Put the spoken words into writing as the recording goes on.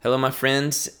Hello, my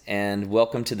friends, and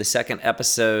welcome to the second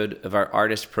episode of our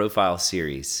Artist Profile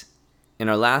series. In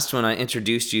our last one, I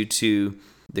introduced you to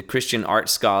the Christian art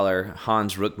scholar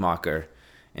Hans Rookmaaker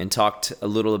and talked a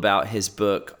little about his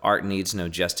book, Art Needs No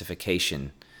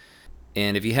Justification.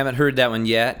 And if you haven't heard that one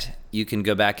yet, you can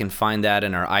go back and find that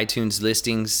in our iTunes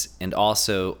listings and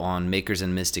also on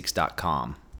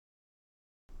makersandmystics.com.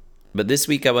 But this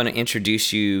week, I want to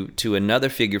introduce you to another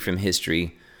figure from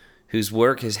history whose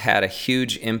work has had a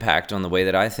huge impact on the way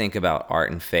that I think about art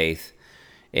and faith.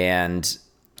 And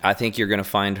I think you're going to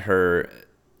find her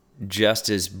just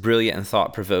as brilliant and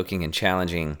thought-provoking and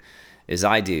challenging as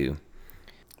I do.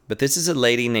 But this is a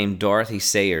lady named Dorothy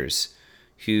Sayers,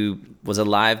 who was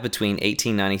alive between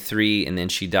 1893 and then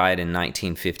she died in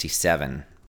 1957.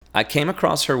 I came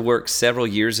across her work several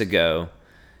years ago,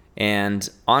 and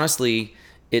honestly,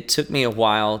 it took me a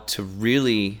while to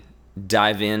really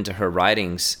dive into her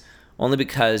writings, only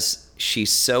because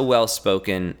she's so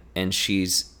well-spoken and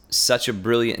she's such a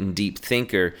brilliant and deep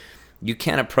thinker. You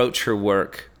can't approach her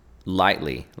work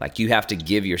lightly. Like, you have to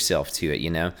give yourself to it,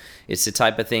 you know? It's the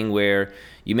type of thing where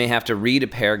you may have to read a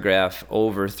paragraph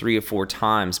over 3 or 4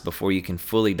 times before you can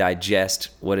fully digest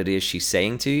what it is she's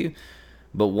saying to you.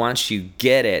 But once you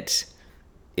get it,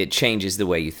 it changes the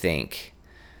way you think.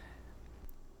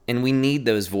 And we need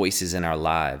those voices in our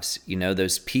lives, you know,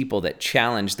 those people that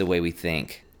challenge the way we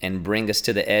think and bring us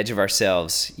to the edge of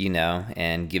ourselves, you know,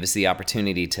 and give us the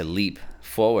opportunity to leap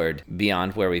forward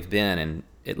beyond where we've been. And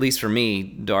at least for me,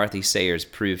 Dorothy Sayers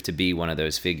proved to be one of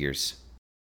those figures.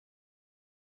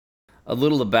 A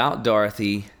little about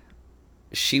Dorothy: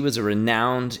 she was a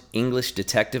renowned English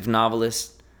detective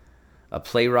novelist, a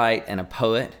playwright, and a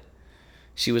poet.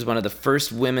 She was one of the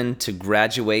first women to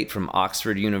graduate from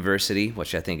Oxford University,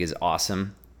 which I think is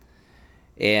awesome.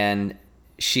 And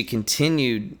she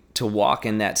continued to walk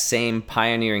in that same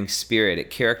pioneering spirit. It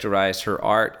characterized her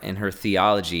art and her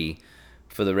theology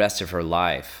for the rest of her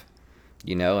life.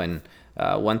 You know, and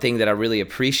one thing that I really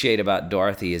appreciate about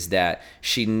Dorothy is that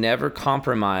she never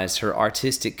compromised her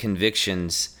artistic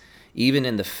convictions, even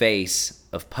in the face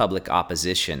of public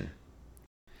opposition.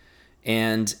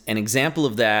 And an example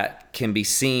of that can be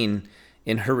seen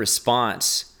in her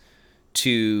response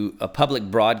to a public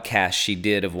broadcast she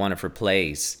did of one of her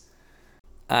plays.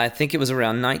 I think it was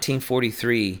around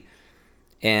 1943,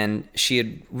 and she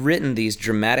had written these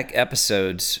dramatic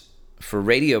episodes for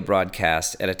radio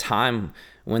broadcast at a time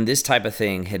when this type of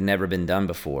thing had never been done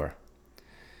before.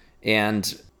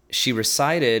 And she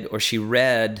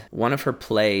read one of her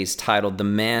plays titled The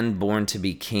Man Born to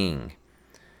be King.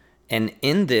 And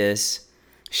in this,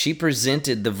 she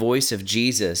presented the voice of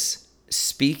Jesus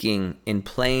speaking in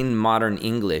plain modern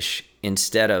English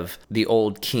instead of the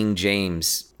old King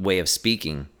James way of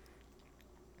speaking.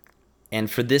 And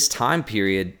for this time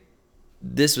period,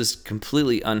 this was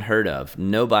completely unheard of.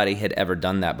 Nobody had ever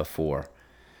done that before.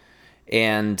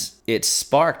 And it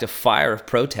sparked a fire of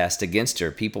protest against her.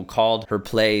 People called her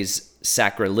plays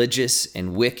sacrilegious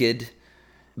and wicked.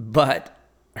 But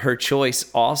her choice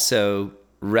also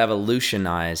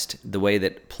revolutionized the way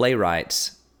that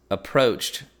playwrights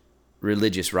approached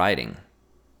religious writing.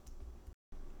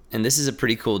 And this is a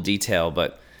pretty cool detail,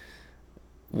 but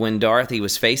when Dorothy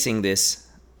was facing this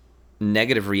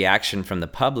negative reaction from the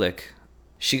public,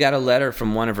 she got a letter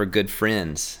from one of her good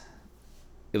friends.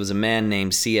 It was a man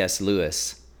named C.S.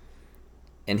 Lewis.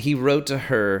 And he wrote to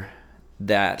her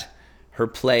that her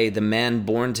play, The Man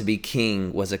Born to be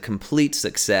King, was a complete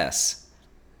success.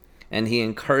 And he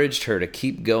encouraged her to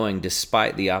keep going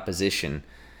despite the opposition.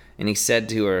 And he said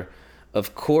to her,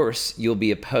 "Of course you'll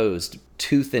be opposed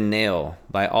tooth and nail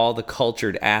by all the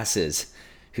cultured asses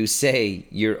who say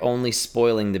you're only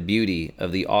spoiling the beauty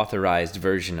of the authorized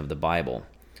version of the Bible.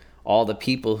 All the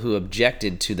people who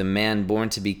objected to the man born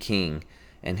to be king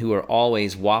and who are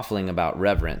always waffling about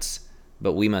reverence.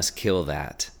 But we must kill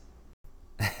that."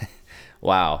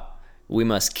 Wow, we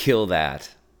must kill that.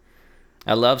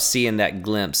 I love seeing that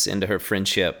glimpse into her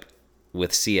friendship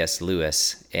with C.S.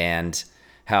 Lewis and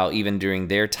how even during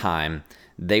their time,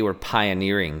 they were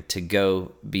pioneering to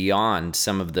go beyond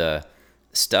some of the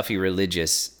stuffy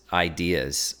religious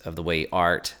ideas of the way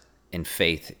art and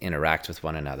faith interact with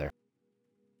one another.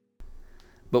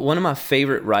 But one of my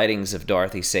favorite writings of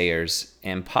Dorothy Sayers,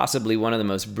 and possibly one of the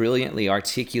most brilliantly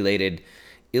articulated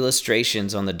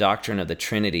illustrations on the doctrine of the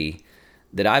Trinity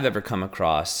that I've ever come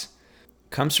across,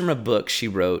 comes from a book she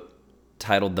wrote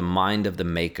titled The Mind of the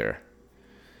Maker.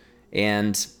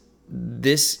 And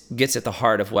this gets at the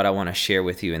heart of what I want to share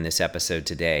with you in this episode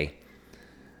today.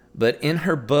 But in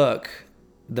her book,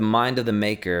 The Mind of the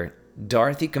Maker,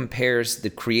 Dorothy compares the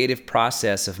creative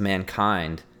process of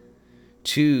mankind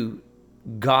to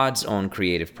God's own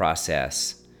creative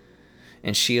process.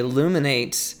 And she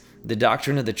illuminates the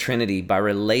doctrine of the Trinity by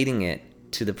relating it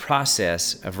to the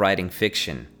process of writing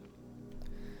fiction.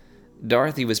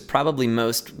 Dorothy was probably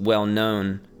most well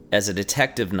known as a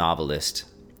detective novelist.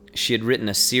 She had written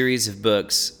a series of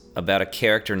books about a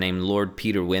character named Lord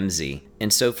Peter Wimsey.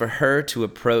 And so for her to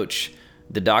approach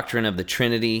the doctrine of the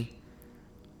Trinity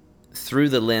through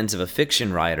the lens of a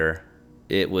fiction writer,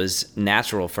 it was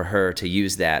natural for her to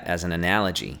use that as an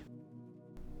analogy.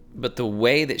 But the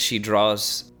way that she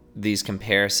draws these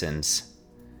comparisons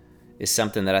is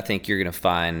something that I think you're going to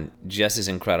find just as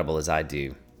incredible as I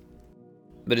do.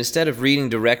 But instead of reading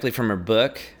directly from her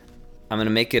book, I'm going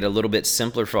to make it a little bit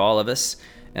simpler for all of us,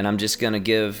 and I'm just going to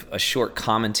give a short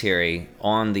commentary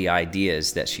on the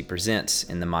ideas that she presents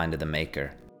in The Mind of the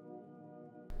Maker.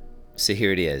 So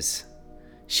here it is.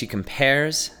 She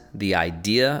compares the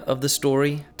idea of the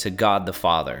story to God the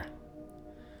Father.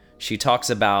 She talks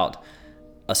about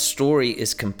a story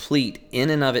is complete in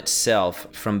and of itself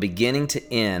from beginning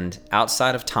to end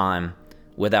outside of time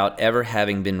without ever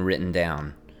having been written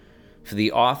down. For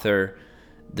the author,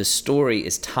 the story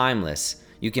is timeless.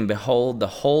 You can behold the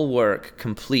whole work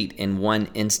complete in one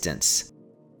instance.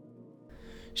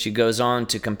 She goes on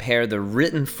to compare the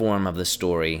written form of the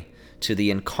story to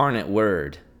the incarnate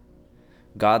Word,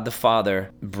 God the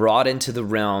Father brought into the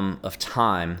realm of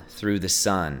time through the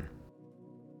Son.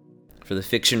 For the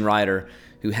fiction writer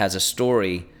who has a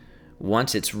story,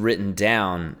 once it's written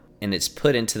down and it's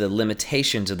put into the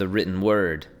limitations of the written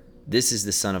Word, this is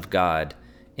the Son of God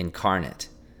incarnate.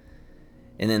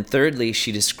 And then thirdly,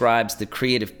 she describes the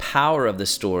creative power of the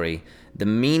story, the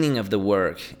meaning of the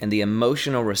work, and the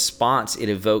emotional response it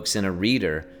evokes in a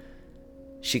reader.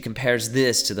 She compares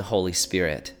this to the Holy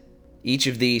Spirit. Each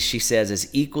of these, she says, is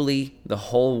equally the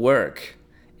whole work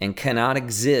and cannot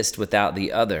exist without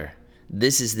the other.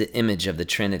 This is the image of the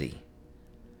Trinity.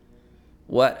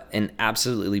 What an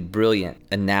absolutely brilliant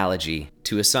analogy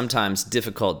to a sometimes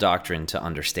difficult doctrine to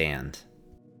understand.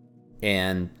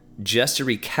 And just to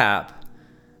recap,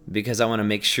 because I want to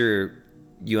make sure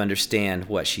you understand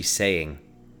what she's saying.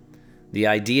 The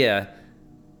idea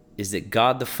is that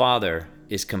God the Father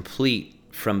is complete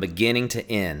from beginning to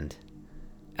end,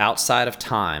 outside of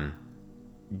time,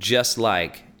 just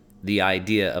like the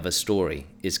idea of a story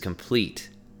is complete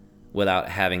without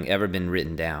having ever been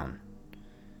written down.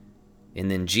 And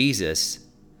then Jesus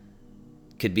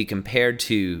could be compared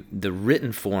to the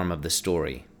written form of the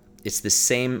story. It's the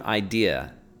same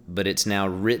idea, but it's now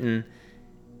written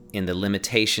in the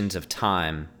limitations of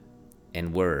time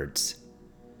and words.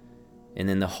 And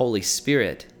then the Holy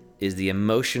Spirit is the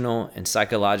emotional and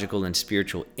psychological and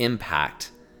spiritual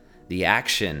impact, the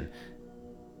action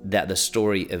that the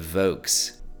story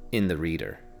evokes in the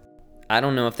reader. I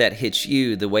don't know if that hits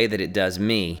you the way that it does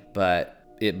me, but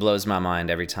it blows my mind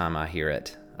every time I hear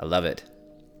it. I love it.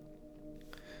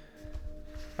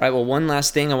 All right, well, one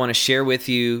last thing I want to share with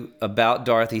you about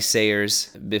Dorothy Sayers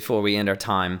before we end our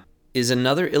time is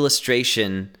another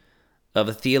illustration of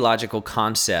a theological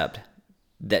concept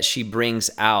that she brings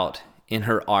out in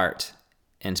her art,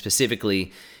 and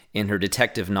specifically in her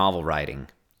detective novel writing.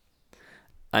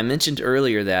 I mentioned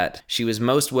earlier that she was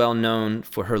most well known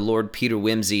for her Lord Peter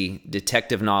Wimsey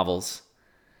detective novels,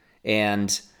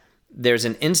 and there's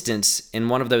an instance in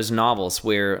one of those novels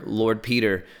where Lord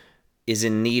Peter is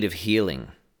in need of healing.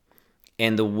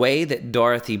 And the way that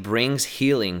Dorothy brings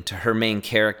healing to her main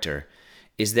character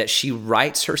is that she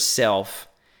writes herself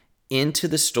into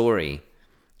the story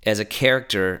as a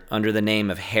character under the name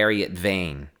of Harriet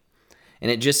Vane. And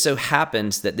it just so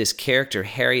happens that this character,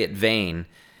 Harriet Vane,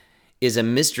 is a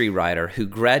mystery writer who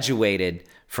graduated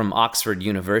from Oxford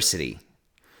University.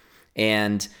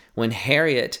 And when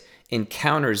Harriet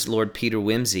encounters Lord Peter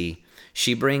Wimsey,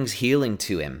 she brings healing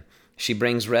to him. She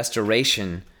brings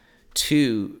restoration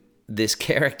to this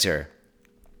character.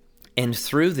 And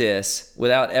through this,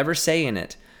 without ever saying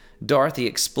it, Dorothy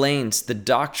explains the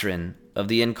doctrine of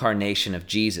the incarnation of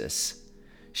Jesus.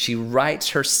 She writes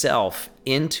herself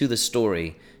into the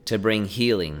story to bring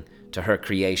healing to her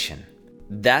creation.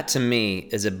 That, to me,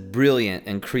 is a brilliant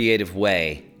and creative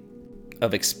way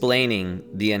of explaining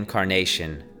the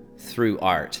incarnation through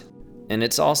art. And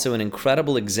it's also an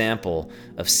incredible example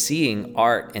of seeing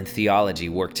art and theology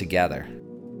work together.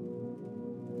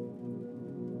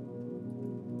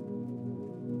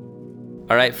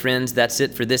 All right, friends, that's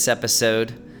it for this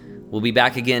episode. We'll be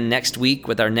back again next week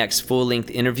with our next full-length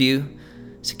interview,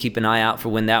 so keep an eye out for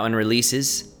when that one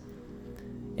releases.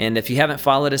 And if you haven't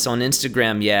followed us on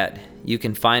Instagram yet, you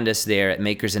can find us there at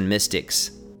Makers and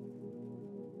Mystics.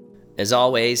 As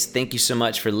always, thank you so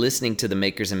much for listening to the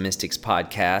Makers and Mystics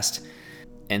podcast.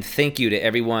 And thank you to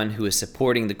everyone who is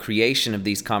supporting the creation of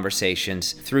these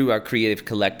conversations through our Creative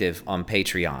Collective on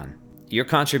Patreon. Your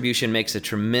contribution makes a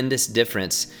tremendous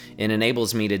difference and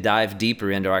enables me to dive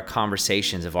deeper into our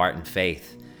conversations of art and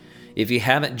faith. If you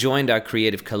haven't joined our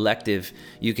Creative Collective,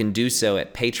 you can do so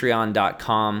at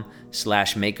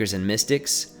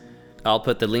patreon.com/makersandmystics. I'll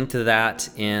put the link to that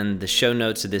in the show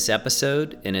notes of this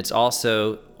episode, and it's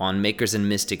also on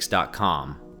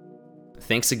makersandmystics.com.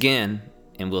 Thanks again,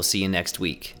 and we'll see you next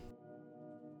week.